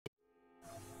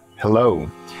Hello.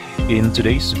 In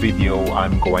today's video,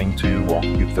 I'm going to walk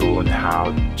you through on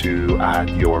how to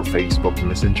add your Facebook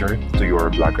Messenger to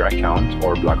your Blogger account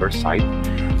or Blogger site,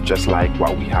 just like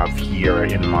what we have here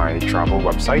in my travel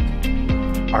website.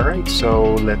 Alright,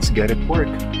 so let's get it work.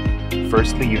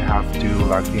 Firstly, you have to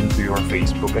log into your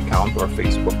Facebook account or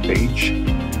Facebook page,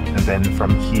 and then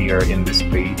from here in this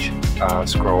page,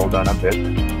 scroll down a bit,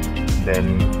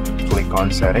 then click on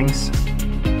Settings.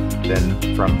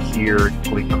 Then from here,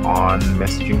 click on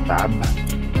Messaging tab,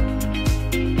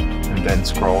 and then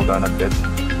scroll down a bit,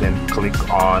 then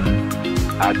click on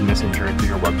Add Messenger to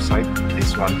your website,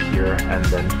 this one here, and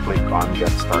then click on Get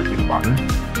Started button,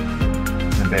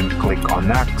 and then click on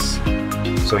Next.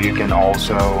 So you can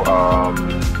also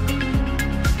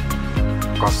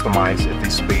customize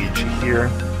this page here.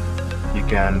 You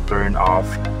can turn off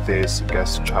this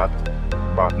guest chat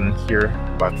button here,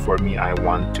 but for me, I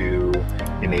want to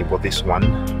enable this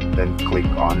one. Then click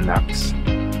on Next.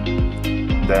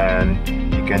 Then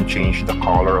you can change the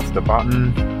color of the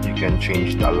button, you can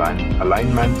change the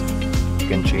alignment, you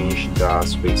can change the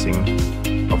spacing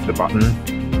of the button.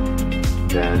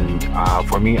 Then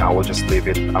for me, I will just leave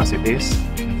it as it is.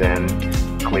 Then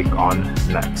click on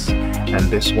Next. And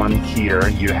this one here,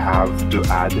 you have to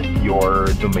add your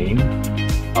domain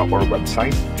or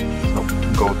website. So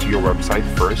go to your website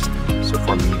first. So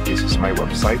for me, this is my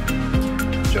website.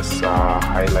 Just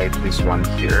highlight this one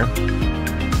here.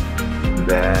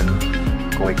 Then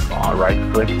click on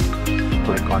right-click,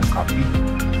 click on Copy.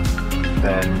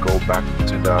 Then go back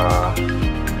to the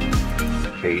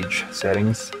page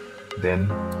settings. Then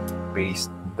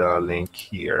paste the link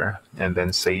here, and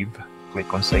then save.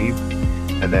 Click on Save,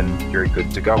 and then you're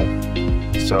good to go.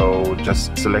 So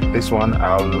just select this one.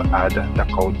 I'll add the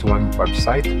code to my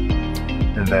website,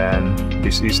 and then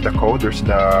this is the code. There's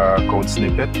the code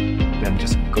snippet. Then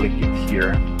just click it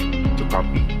here to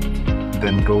copy.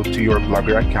 Then go to your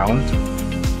Blogger account,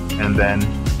 and then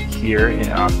here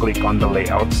click on the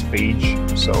layouts page.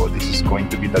 So this is going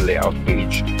to be the layout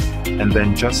page, and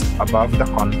then just above the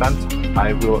content,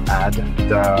 I will add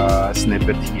the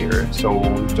snippet here. So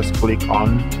just click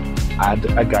on Add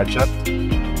a Gadget,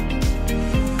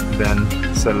 then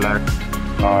select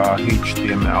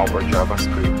HTML or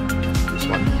JavaScript, this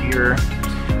one here,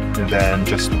 and then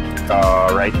just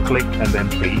right click and then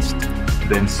paste,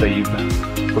 then save.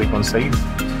 Click on Save,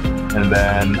 and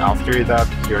then after that,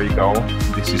 here you go.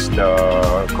 This is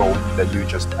the code that you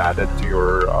just added to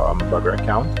your Blogger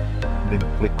account. Then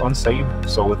click on Save,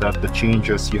 so that the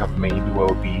changes you have made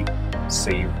will be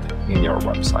saved in your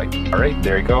website. Alright,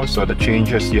 there you go. So the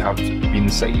changes you have been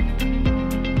saved.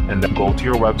 And then go to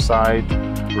your website,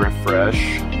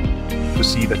 refresh to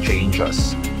see the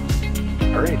changes.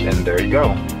 Alright, and there you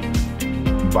go.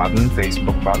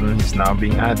 Facebook button is now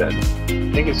being added.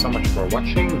 Thank you so much for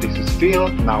watching. This is Phil.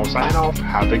 Now sign off.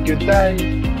 Have a good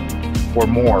day. For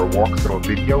more walkthrough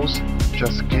videos,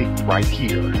 just click right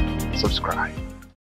here. Subscribe.